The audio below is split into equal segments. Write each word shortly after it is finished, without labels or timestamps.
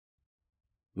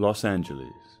Los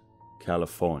Angeles,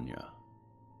 California,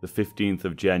 the 15th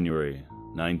of January,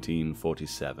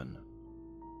 1947.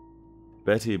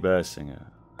 Betty Bersinger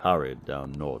hurried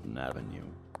down Norton Avenue.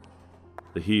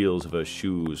 The heels of her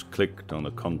shoes clicked on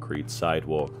the concrete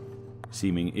sidewalk,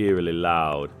 seeming eerily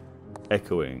loud,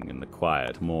 echoing in the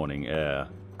quiet morning air.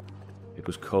 It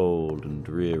was cold and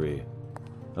dreary.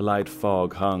 A light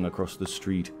fog hung across the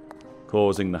street,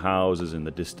 causing the houses in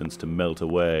the distance to melt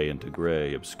away into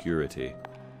grey obscurity.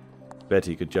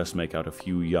 Betty could just make out a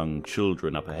few young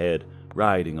children up ahead,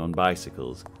 riding on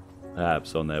bicycles,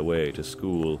 perhaps on their way to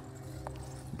school.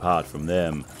 Apart from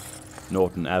them,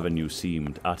 Norton Avenue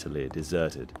seemed utterly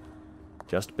deserted.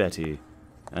 Just Betty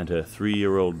and her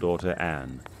 3-year-old daughter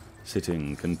Anne,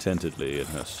 sitting contentedly in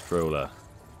her stroller.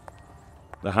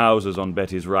 The houses on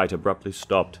Betty's right abruptly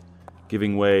stopped,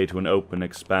 giving way to an open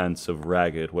expanse of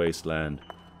ragged wasteland.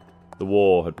 The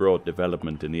war had brought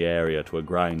development in the area to a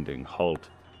grinding halt,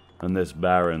 and this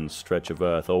barren stretch of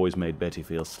earth always made Betty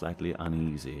feel slightly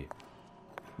uneasy.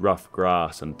 Rough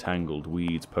grass and tangled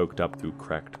weeds poked up through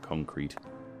cracked concrete.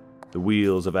 The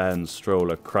wheels of Anne's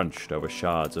stroller crunched over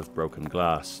shards of broken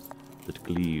glass that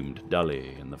gleamed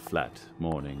dully in the flat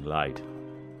morning light.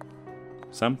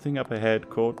 Something up ahead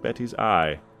caught Betty's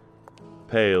eye.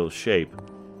 A pale shape,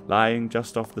 lying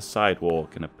just off the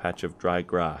sidewalk in a patch of dry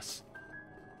grass.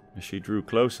 As she drew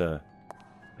closer,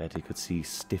 Betty could see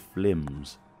stiff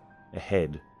limbs, a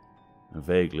head, a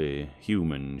vaguely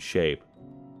human shape.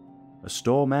 A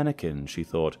store mannequin, she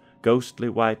thought, ghostly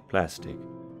white plastic,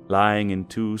 lying in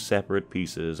 2 separate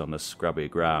pieces on the scrubby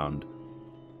ground.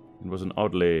 It was an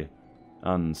oddly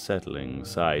unsettling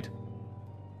sight.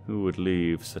 Who would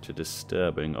leave such a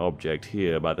disturbing object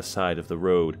here by the side of the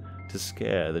road to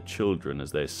scare the children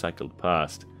as they cycled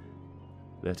past?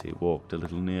 Betty walked a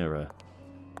little nearer.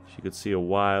 She could see a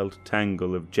wild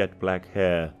tangle of jet-black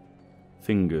hair,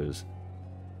 fingers,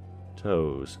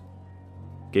 toes,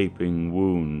 gaping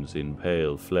wounds in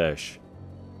pale flesh.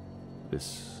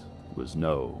 This was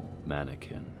no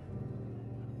mannequin.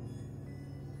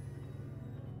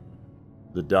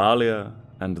 The Dahlia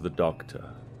and the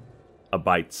Doctor. A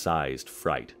bite-sized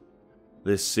fright.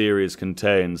 This series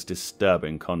contains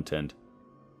disturbing content.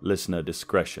 Listener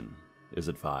discretion is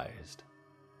advised.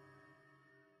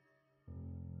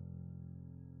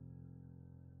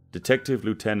 Detective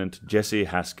Lieutenant Jesse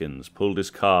Haskins pulled his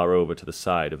car over to the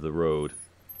side of the road.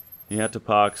 He had to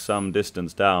park some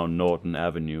distance down Norton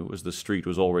Avenue as the street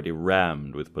was already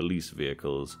rammed with police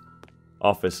vehicles.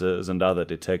 Officers and other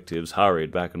detectives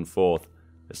hurried back and forth,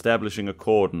 establishing a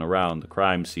cordon around the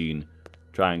crime scene,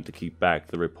 trying to keep back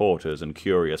the reporters and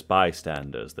curious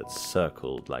bystanders that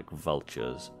circled like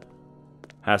vultures.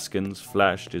 Haskins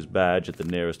flashed his badge at the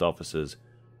nearest officers,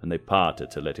 and they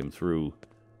parted to let him through.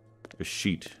 A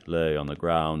sheet lay on the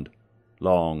ground,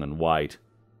 long and white,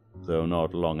 though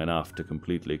not long enough to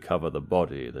completely cover the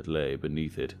body that lay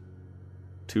beneath it.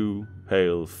 2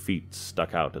 pale feet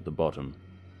stuck out at the bottom,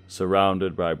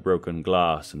 surrounded by broken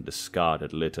glass and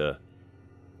discarded litter.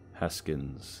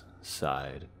 Haskins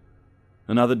sighed.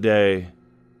 Another day,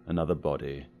 another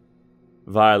body.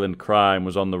 Violent crime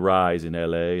was on the rise in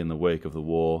L.A. in the wake of the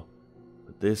war,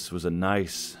 but this was a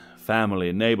nice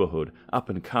family neighborhood, up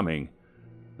and coming.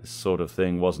 This sort of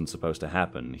thing wasn't supposed to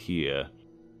happen here.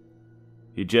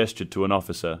 He gestured to an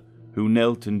officer, who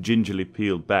knelt and gingerly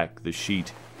peeled back the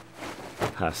sheet.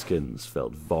 Haskins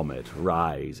felt vomit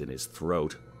rise in his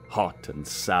throat, hot and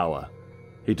sour.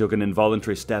 He took an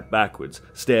involuntary step backwards,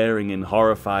 staring in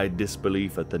horrified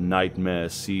disbelief at the nightmare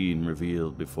scene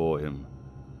revealed before him.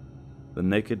 The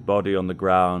naked body on the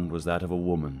ground was that of a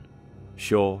woman,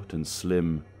 short and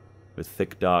slim, with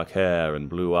thick dark hair and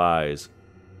blue eyes.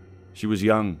 She was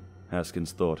young,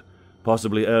 Haskins thought,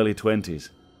 possibly early 20s,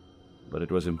 but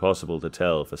it was impossible to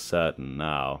tell for certain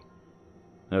now.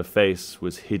 Her face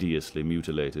was hideously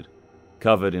mutilated,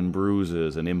 covered in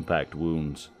bruises and impact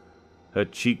wounds. Her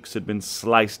cheeks had been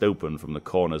sliced open from the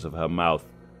corners of her mouth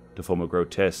to form a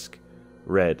grotesque,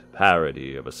 red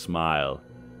parody of a smile.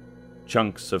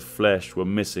 Chunks of flesh were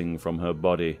missing from her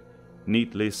body,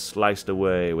 neatly sliced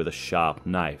away with a sharp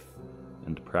knife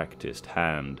and practiced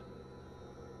hand.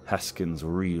 Haskins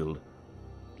reeled.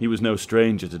 He was no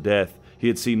stranger to death. He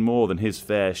had seen more than his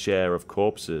fair share of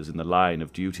corpses in the line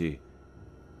of duty.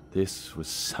 This was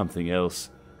something else.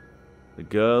 The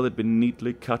girl had been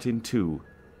neatly cut in 2,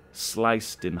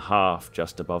 sliced in half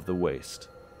just above the waist.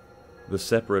 The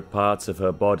separate parts of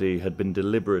her body had been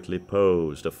deliberately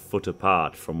posed a foot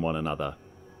apart from one another,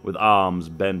 with arms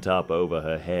bent up over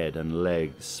her head and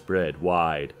legs spread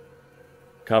wide.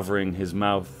 Covering his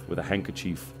mouth with a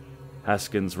handkerchief,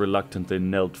 Haskins reluctantly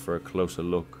knelt for a closer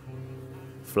look.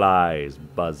 Flies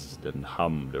buzzed and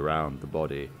hummed around the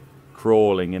body,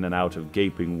 crawling in and out of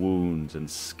gaping wounds and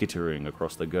skittering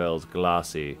across the girl's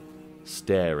glassy,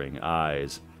 staring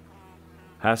eyes.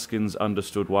 Haskins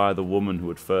understood why the woman who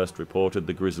had first reported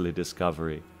the grisly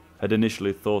discovery had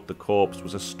initially thought the corpse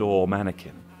was a store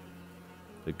mannequin.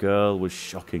 The girl was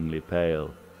shockingly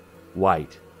pale,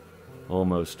 white,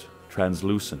 almost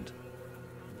translucent.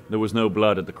 There was no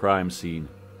blood at the crime scene.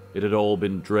 It had all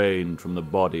been drained from the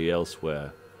body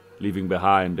elsewhere, leaving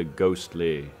behind a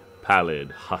ghostly,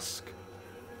 pallid husk.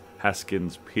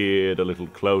 Haskins peered a little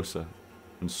closer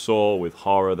and saw with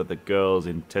horror that the girl's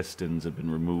intestines had been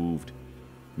removed,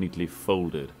 neatly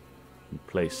folded and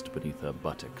placed beneath her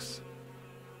buttocks.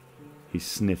 He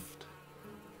sniffed.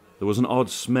 There was an odd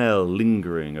smell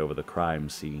lingering over the crime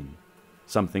scene,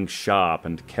 something sharp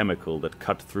and chemical that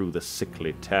cut through the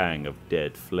sickly tang of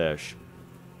dead flesh.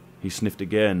 He sniffed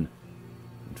again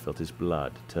and felt his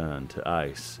blood turn to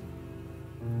ice.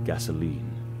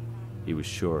 Gasoline. He was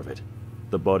sure of it.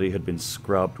 The body had been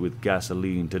scrubbed with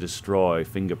gasoline to destroy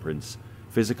fingerprints,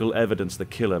 physical evidence the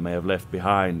killer may have left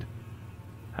behind.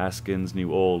 Haskins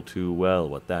knew all too well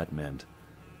what that meant.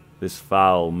 This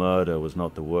foul murder was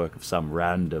not the work of some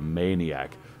random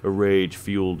maniac, a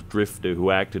rage-fueled drifter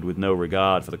who acted with no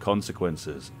regard for the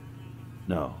consequences.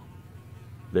 No,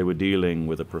 they were dealing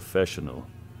with a professional,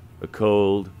 a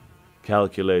cold,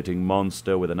 calculating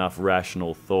monster with enough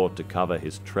rational thought to cover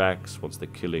his tracks once the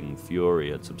killing fury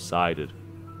had subsided.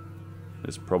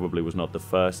 This probably was not the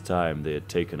first time they had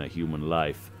taken a human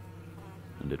life,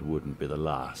 and it wouldn't be the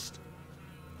last.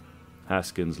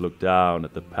 Haskins looked down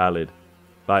at the pallid,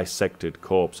 bisected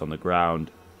corpse on the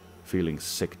ground, feeling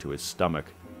sick to his stomach.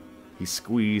 He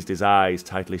squeezed his eyes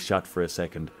tightly shut for a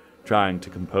second, trying to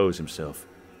compose himself.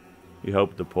 He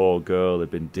hoped the poor girl had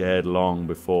been dead long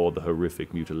before the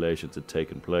horrific mutilations had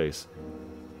taken place.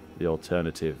 The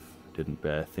alternative didn't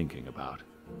bear thinking about.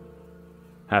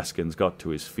 Haskins got to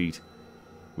his feet.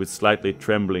 With slightly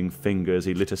trembling fingers,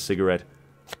 he lit a cigarette,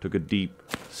 took a deep,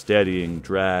 steadying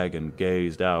drag, and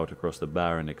gazed out across the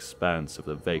barren expanse of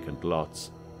the vacant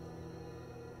lots.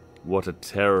 What a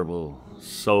terrible,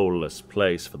 soulless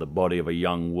place for the body of a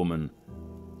young woman,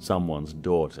 someone's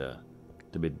daughter,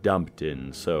 to be dumped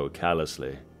in so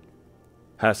callously.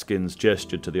 Haskins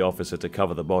gestured to the officer to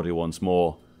cover the body once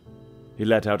more. He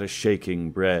let out a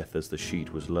shaking breath as the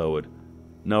sheet was lowered,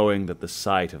 knowing that the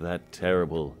sight of that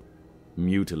terrible,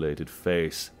 mutilated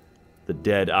face, the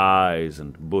dead eyes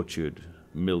and butchered,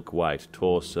 milk-white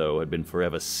torso had been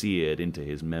forever seared into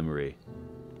his memory.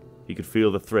 He could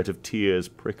feel the threat of tears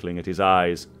prickling at his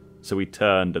eyes, so he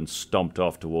turned and stomped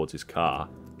off towards his car.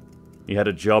 He had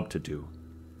a job to do,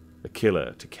 a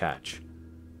killer to catch.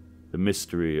 The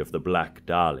mystery of the Black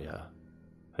Dahlia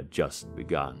had just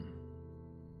begun.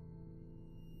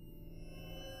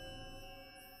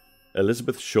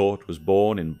 Elizabeth Short was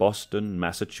born in Boston,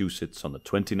 Massachusetts on the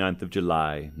 29th of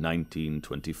July,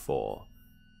 1924.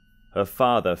 Her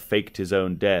father faked his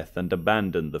own death and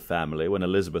abandoned the family when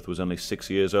Elizabeth was only 6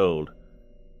 years old.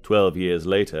 12 years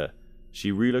later,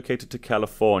 she relocated to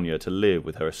California to live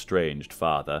with her estranged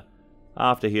father,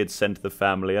 after he had sent the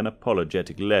family an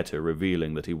apologetic letter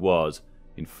revealing that he was,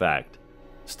 in fact,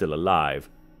 still alive.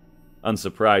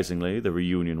 Unsurprisingly, the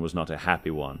reunion was not a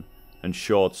happy one, and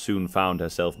Short soon found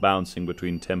herself bouncing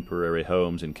between temporary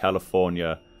homes in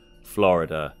California,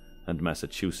 Florida, and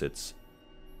Massachusetts.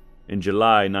 In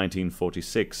July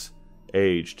 1946,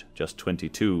 aged just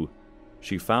 22,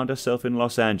 she found herself in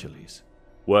Los Angeles,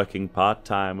 working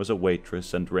part-time as a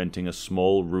waitress and renting a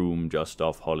small room just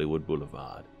off Hollywood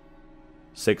Boulevard.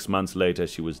 6 months later,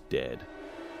 she was dead,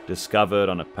 discovered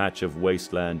on a patch of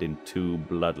wasteland in 2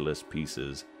 bloodless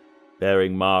pieces,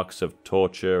 bearing marks of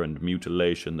torture and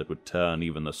mutilation that would turn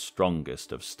even the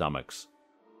strongest of stomachs.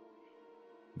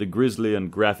 The grisly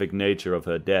and graphic nature of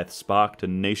her death sparked a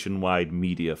nationwide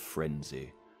media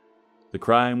frenzy. The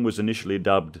crime was initially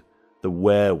dubbed the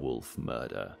werewolf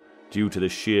murder, due to the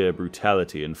sheer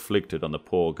brutality inflicted on the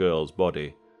poor girl's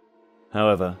body.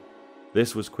 However,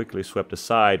 this was quickly swept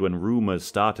aside when rumors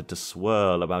started to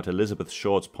swirl about Elizabeth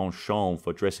Short's penchant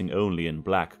for dressing only in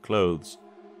black clothes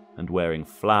and wearing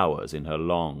flowers in her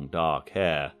long, dark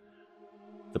hair.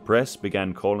 The press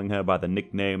began calling her by the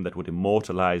nickname that would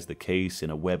immortalize the case in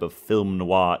a web of film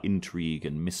noir intrigue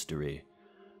and mystery: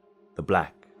 the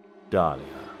Black Dahlia.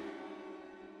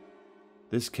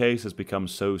 This case has become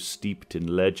so steeped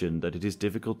in legend that it is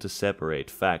difficult to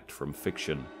separate fact from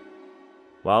fiction.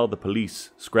 While the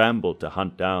police scrambled to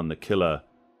hunt down the killer,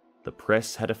 the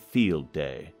press had a field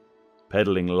day,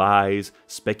 peddling lies,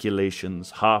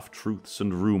 speculations, half-truths,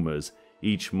 and rumors,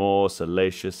 each more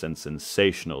salacious and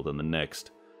sensational than the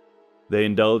next. They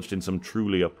indulged in some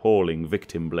truly appalling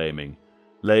victim-blaming,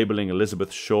 labeling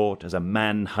Elizabeth Short as a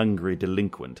man-hungry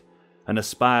delinquent, an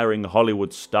aspiring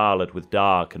Hollywood starlet with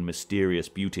dark and mysterious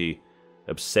beauty,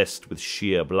 obsessed with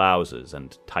sheer blouses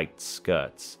and tight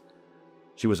skirts.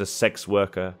 She was a sex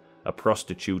worker, a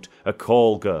prostitute, a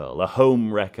call girl, a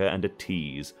home wrecker, and a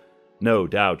tease. No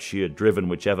doubt she had driven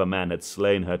whichever man had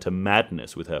slain her to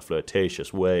madness with her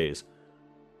flirtatious ways.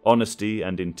 Honesty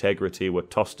and integrity were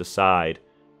tossed aside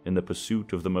in the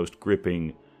pursuit of the most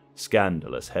gripping,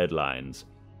 scandalous headlines.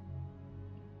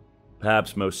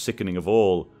 Perhaps most sickening of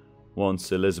all,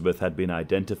 once Elizabeth had been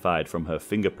identified from her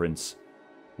fingerprints,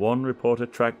 one reporter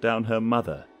tracked down her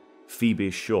mother, Phoebe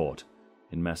Short,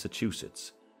 in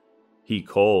Massachusetts. He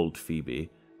called Phoebe,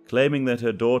 claiming that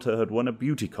her daughter had won a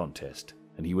beauty contest,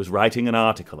 and he was writing an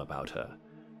article about her.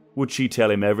 Would she tell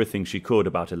him everything she could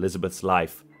about Elizabeth's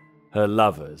life, her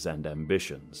lovers and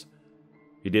ambitions?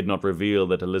 He did not reveal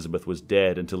that Elizabeth was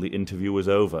dead until the interview was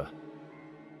over.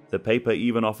 The paper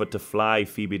even offered to fly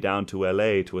Phoebe down to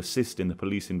LA to assist in the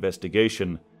police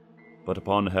investigation, but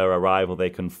upon her arrival they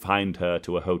confined her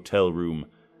to a hotel room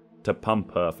to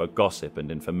pump her for gossip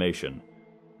and information,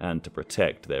 and to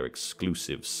protect their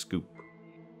exclusive scoop.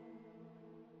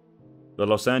 The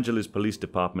Los Angeles Police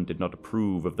Department did not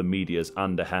approve of the media's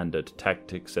underhanded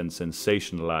tactics and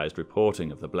sensationalized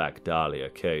reporting of the Black Dahlia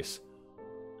case.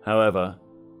 However,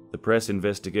 the press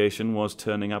investigation was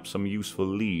turning up some useful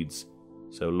leads,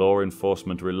 so law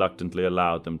enforcement reluctantly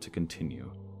allowed them to continue.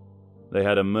 They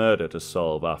had a murder to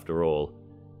solve after all.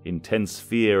 Intense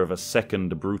fear of a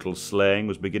second brutal slaying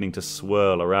was beginning to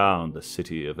swirl around the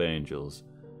City of Angels.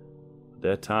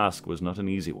 Their task was not an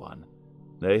easy one.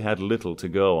 They had little to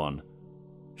go on.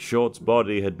 Short's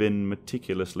body had been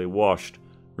meticulously washed,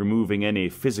 removing any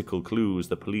physical clues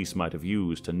the police might have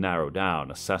used to narrow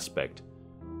down a suspect.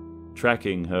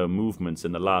 Tracking her movements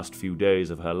in the last few days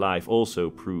of her life also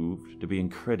proved to be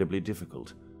incredibly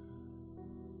difficult.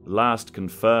 The last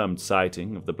confirmed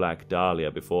sighting of the Black Dahlia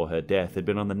before her death had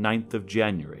been on the 9th of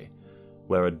January,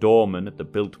 where a doorman at the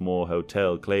Biltmore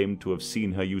Hotel claimed to have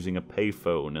seen her using a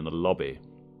payphone in the lobby.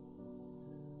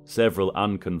 Several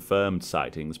unconfirmed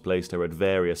sightings placed her at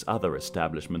various other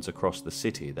establishments across the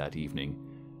city that evening,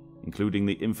 including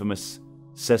the infamous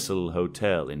Cecil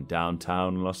Hotel in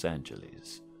downtown Los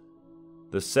Angeles.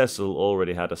 The Cecil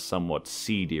already had a somewhat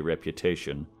seedy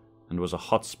reputation and was a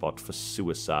hotspot for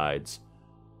suicides.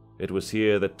 It was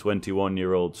here that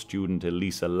 21-year-old student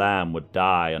Elisa Lam would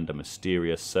die under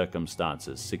mysterious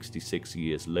circumstances 66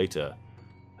 years later,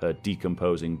 her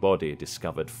decomposing body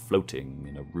discovered floating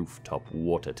in a rooftop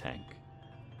water tank.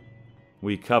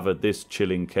 We covered this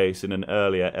chilling case in an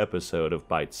earlier episode of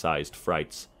Bite-Sized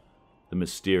Frights, the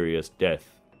mysterious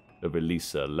death of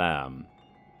Elisa Lam.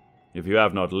 If you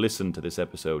have not listened to this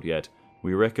episode yet,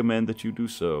 we recommend that you do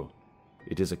so.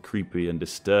 It is a creepy and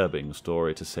disturbing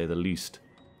story to say the least,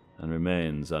 and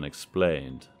remains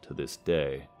unexplained to this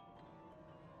day.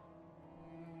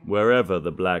 Wherever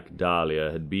the Black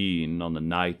Dahlia had been on the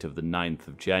night of the 9th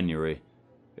of January,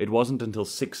 it wasn't until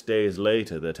 6 days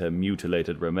later that her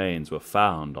mutilated remains were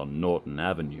found on Norton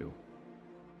Avenue.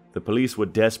 The police were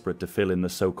desperate to fill in the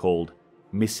so-called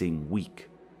missing week.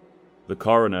 The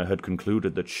coroner had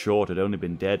concluded that Short had only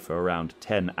been dead for around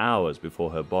 10 hours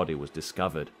before her body was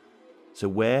discovered. So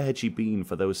where had she been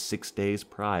for those 6 days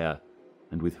prior,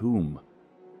 and with whom?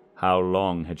 How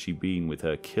long had she been with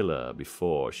her killer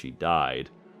before she died?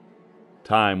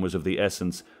 Time was of the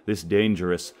essence. This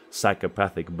dangerous,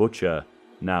 psychopathic butcher,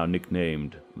 now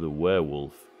nicknamed the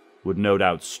Werewolf, would no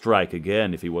doubt strike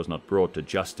again if he was not brought to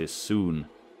justice soon.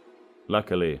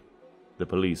 Luckily, the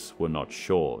police were not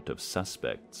short of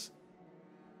suspects.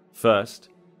 First,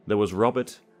 there was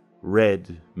Robert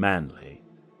 "Red" Manley,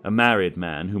 a married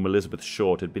man whom Elizabeth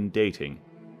Short had been dating.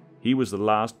 He was the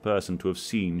last person to have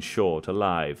seen Short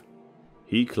alive.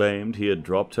 He claimed he had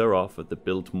dropped her off at the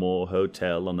Biltmore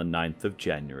Hotel on the 9th of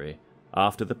January,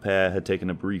 after the pair had taken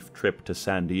a brief trip to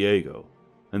San Diego,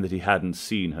 and that he hadn't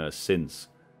seen her since.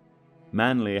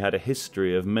 Manley had a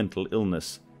history of mental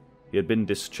illness. He had been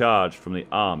discharged from the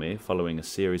army following a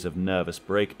series of nervous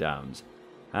breakdowns,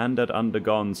 and had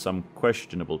undergone some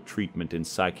questionable treatment in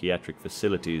psychiatric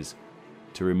facilities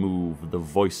to remove the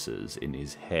voices in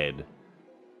his head.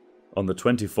 On the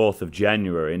 24th of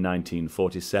January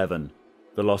 1947,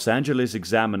 the Los Angeles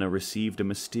Examiner received a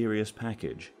mysterious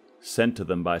package, sent to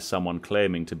them by someone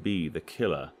claiming to be the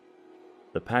killer.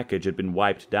 The package had been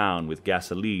wiped down with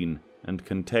gasoline and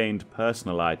contained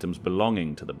personal items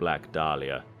belonging to the Black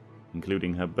Dahlia,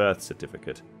 including her birth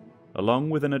certificate, along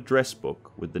with an address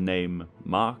book with the name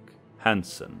Mark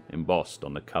Hansen embossed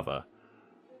on the cover.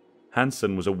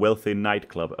 Hansen was a wealthy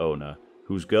nightclub owner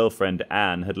whose girlfriend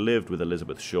Anne had lived with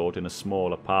Elizabeth Short in a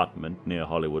small apartment near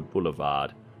Hollywood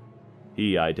Boulevard.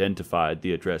 He identified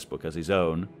the address book as his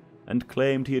own and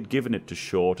claimed he had given it to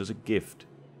Short as a gift.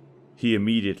 He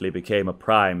immediately became a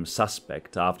prime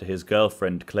suspect after his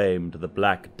girlfriend claimed the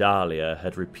Black Dahlia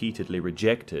had repeatedly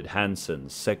rejected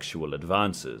Hansen's sexual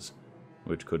advances,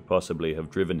 which could possibly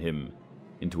have driven him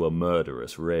into a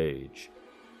murderous rage.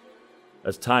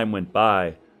 As time went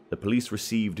by, the police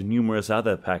received numerous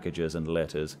other packages and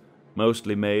letters,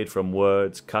 mostly made from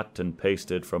words cut and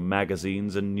pasted from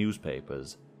magazines and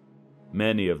newspapers.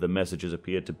 Many of the messages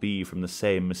appeared to be from the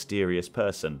same mysterious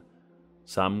person,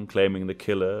 some claiming the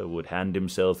killer would hand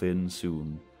himself in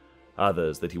soon,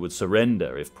 others that he would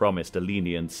surrender if promised a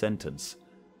lenient sentence.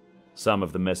 Some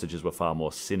of the messages were far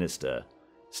more sinister,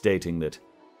 stating that,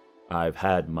 "I've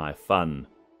had my fun.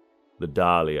 The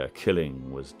Dahlia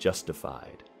killing was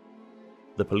justified."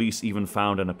 The police even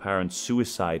found an apparent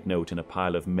suicide note in a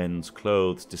pile of men's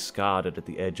clothes discarded at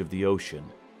the edge of the ocean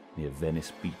near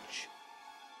Venice Beach.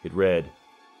 It read,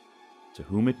 "To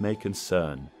whom it may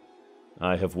concern,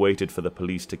 I have waited for the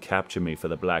police to capture me for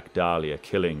the Black Dahlia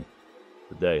killing,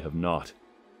 but they have not.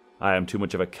 I am too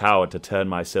much of a coward to turn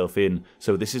myself in,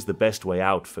 so this is the best way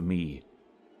out for me.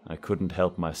 I couldn't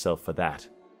help myself for that,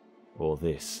 or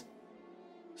this.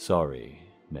 Sorry,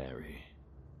 Mary."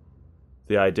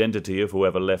 The identity of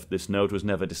whoever left this note was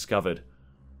never discovered.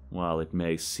 While it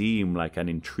may seem like an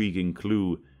intriguing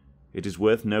clue, it is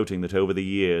worth noting that over the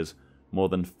years, more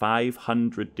than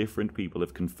 500 different people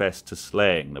have confessed to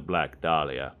slaying the Black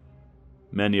Dahlia.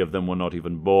 Many of them were not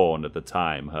even born at the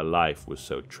time her life was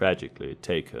so tragically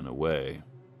taken away.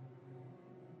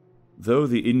 Though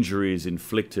the injuries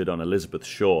inflicted on Elizabeth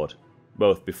Short,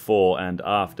 both before and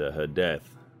after her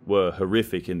death, were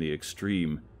horrific in the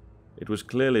extreme, it was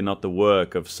clearly not the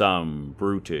work of some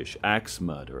brutish axe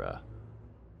murderer.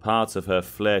 Parts of her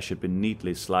flesh had been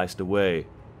neatly sliced away,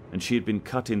 and she had been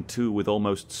cut in two with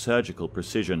almost surgical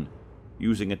precision,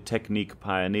 using a technique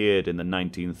pioneered in the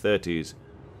 1930s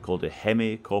called a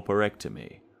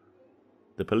hemicorporectomy.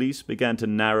 The police began to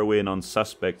narrow in on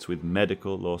suspects with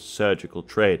medical or surgical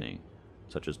training,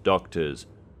 such as doctors,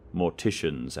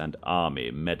 morticians, and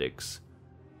army medics.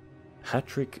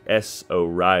 Patrick S.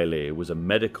 O'Reilly was a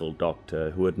medical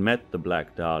doctor who had met the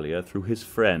Black Dahlia through his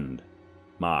friend,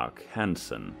 Mark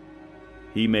Hansen.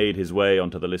 He made his way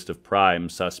onto the list of prime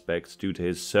suspects due to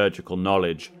his surgical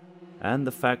knowledge and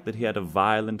the fact that he had a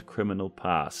violent criminal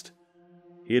past.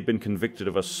 He had been convicted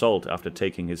of assault after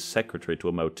taking his secretary to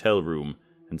a motel room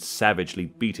and savagely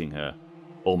beating her,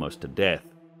 almost to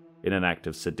death, in an act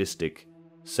of sadistic,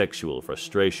 sexual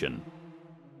frustration.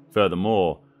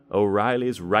 Furthermore,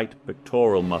 O'Reilly's right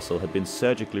pectoral muscle had been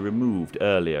surgically removed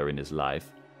earlier in his life.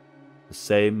 The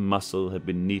same muscle had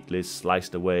been neatly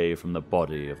sliced away from the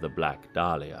body of the Black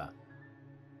Dahlia.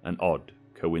 An odd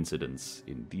coincidence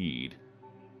indeed.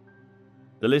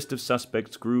 The list of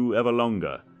suspects grew ever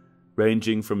longer,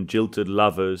 ranging from jilted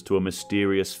lovers to a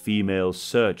mysterious female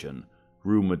surgeon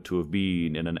rumored to have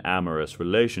been in an amorous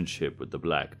relationship with the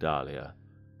Black Dahlia.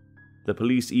 The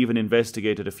police even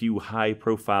investigated a few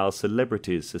high-profile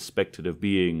celebrities suspected of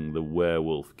being the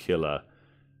werewolf killer,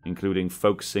 including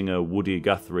folk singer Woody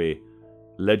Guthrie,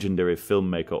 legendary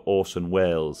filmmaker Orson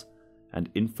Welles,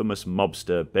 and infamous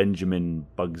mobster Benjamin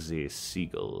Bugsy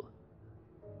Siegel.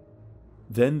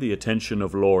 Then the attention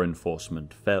of law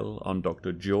enforcement fell on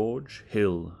Dr. George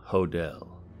Hill Hodel.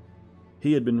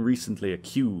 He had been recently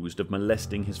accused of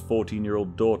molesting his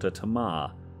 14-year-old daughter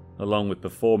Tamar, along with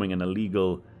performing an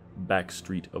illegal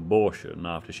backstreet abortion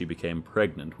after she became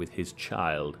pregnant with his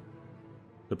child.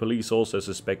 The police also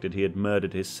suspected he had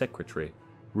murdered his secretary,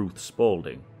 Ruth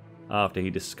Spaulding, after he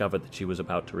discovered that she was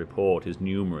about to report his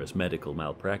numerous medical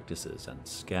malpractices and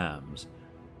scams.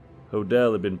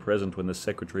 Hodel had been present when the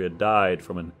secretary had died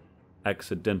from an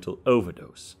accidental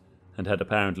overdose, and had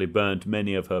apparently burnt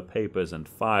many of her papers and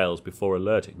files before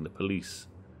alerting the police.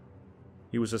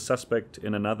 He was a suspect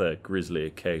in another grisly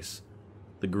case,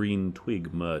 the Green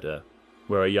Twig murder,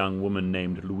 where a young woman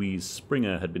named Louise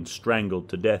Springer had been strangled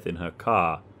to death in her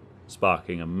car,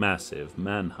 sparking a massive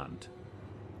manhunt.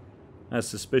 As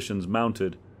suspicions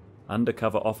mounted,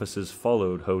 undercover officers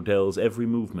followed Hodel's every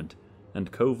movement,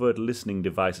 and covert listening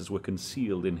devices were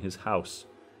concealed in his house.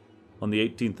 On the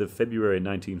 18th of February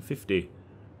 1950,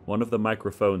 one of the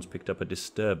microphones picked up a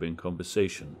disturbing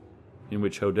conversation, in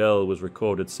which Hodel was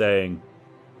recorded saying,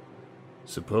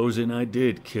 "Supposing I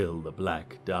did kill the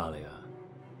Black Dahlia.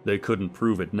 They couldn't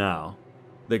prove it now.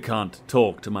 They can't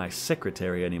talk to my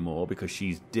secretary anymore because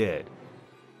she's dead.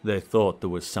 They thought there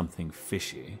was something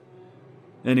fishy.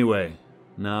 Anyway,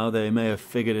 Now they may have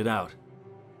figured it out.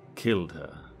 Killed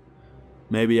her.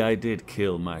 Maybe I did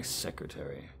kill my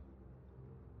secretary.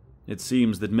 It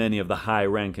seems that many of the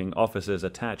high-ranking officers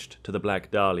attached to the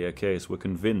Black Dahlia case were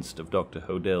convinced of Dr.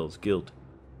 Hodell's guilt,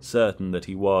 certain that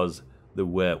he was the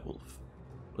werewolf,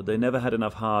 but they never had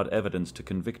enough hard evidence to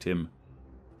convict him.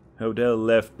 Hodell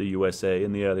left the USA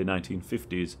in the early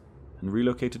 1950s and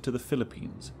relocated to the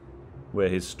Philippines, where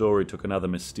his story took another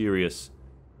mysterious,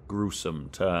 gruesome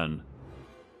turn.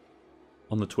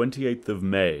 On the 28th of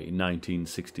May,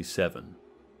 1967,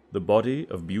 the body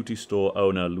of beauty store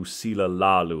owner Lucila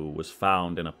Lalu was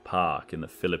found in a park in the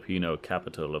Filipino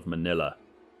capital of Manila.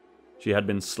 She had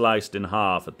been sliced in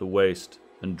half at the waist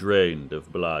and drained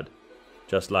of blood,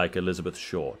 just like Elizabeth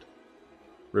Short.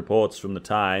 Reports from the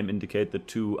time indicate that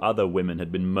 2 other women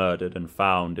had been murdered and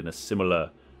found in a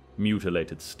similar,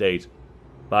 mutilated state,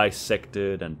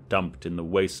 bisected and dumped in the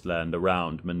wasteland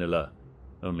around Manila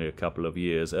only a couple of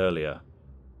years earlier.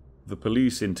 The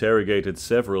police interrogated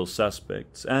several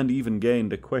suspects and even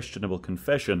gained a questionable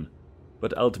confession,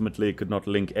 but ultimately could not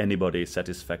link anybody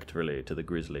satisfactorily to the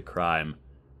grisly crime,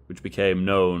 which became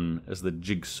known as the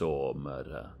Jigsaw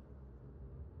Murder.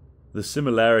 The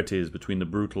similarities between the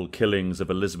brutal killings of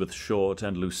Elizabeth Short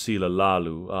and Lucila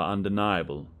Lalu are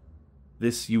undeniable.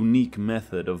 This unique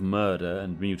method of murder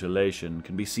and mutilation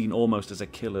can be seen almost as a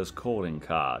killer's calling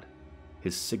card,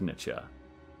 his signature.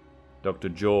 Dr.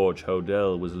 George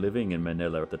Hodell was living in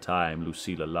Manila at the time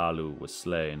Lucila Lalu was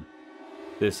slain.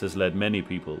 This has led many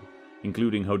people,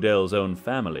 including Hodell's own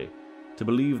family, to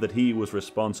believe that he was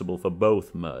responsible for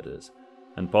both murders,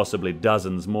 and possibly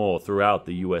dozens more throughout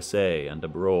the USA and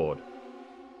abroad.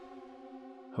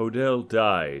 Hodell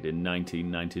died in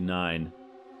 1999,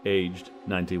 aged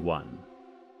 91.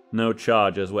 No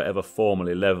charges were ever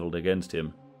formally leveled against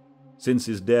him. Since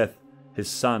his death, his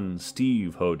son,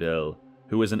 Steve Hodell,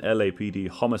 who is an LAPD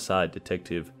homicide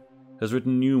detective, has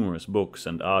written numerous books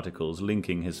and articles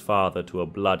linking his father to a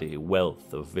bloody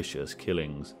wealth of vicious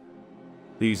killings.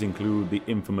 These include the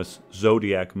infamous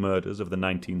Zodiac murders of the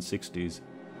 1960s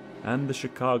and the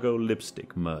Chicago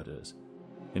lipstick murders,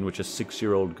 in which a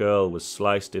 6-year-old girl was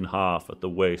sliced in half at the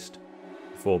waist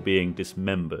before being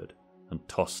dismembered and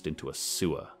tossed into a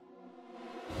sewer.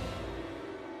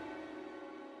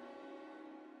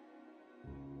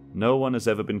 No one has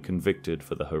ever been convicted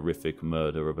for the horrific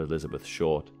murder of Elizabeth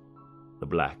Short, the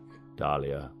Black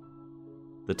Dahlia.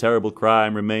 The terrible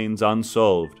crime remains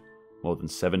unsolved more than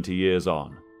 70 years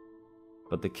on.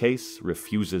 But the case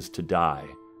refuses to die.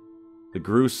 The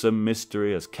gruesome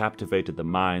mystery has captivated the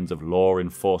minds of law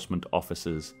enforcement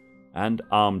officers and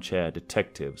armchair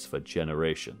detectives for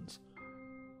generations.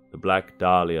 The Black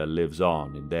Dahlia lives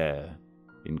on in their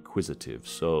inquisitive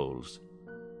souls.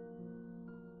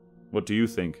 What do you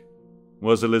think?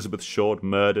 Was Elizabeth Short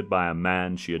murdered by a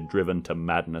man she had driven to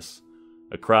madness,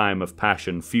 a crime of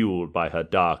passion fueled by her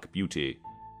dark beauty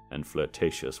and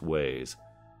flirtatious ways?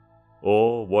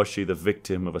 Or was she the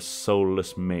victim of a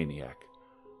soulless maniac,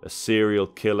 a serial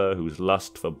killer whose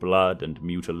lust for blood and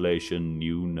mutilation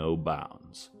knew no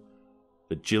bounds?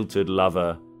 The jilted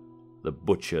lover, the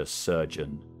butcher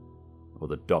surgeon, or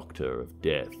the doctor of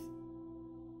death?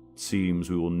 It seems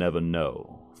we will never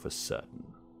know for certain.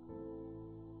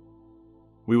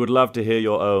 We would love to hear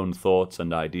your own thoughts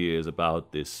and ideas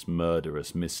about this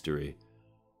murderous mystery.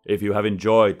 If you have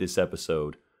enjoyed this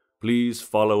episode, please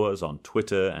follow us on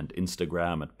Twitter and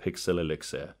Instagram at Pixel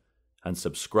Elixir, and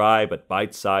subscribe at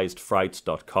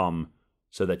bitesizedfrights.com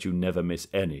so that you never miss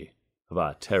any of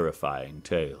our terrifying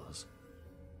tales.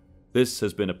 This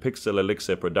has been a Pixel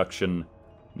Elixir production,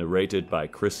 narrated by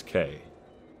Chris K.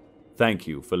 Thank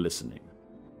you for listening.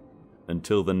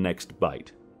 Until the next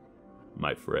bite,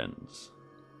 my friends.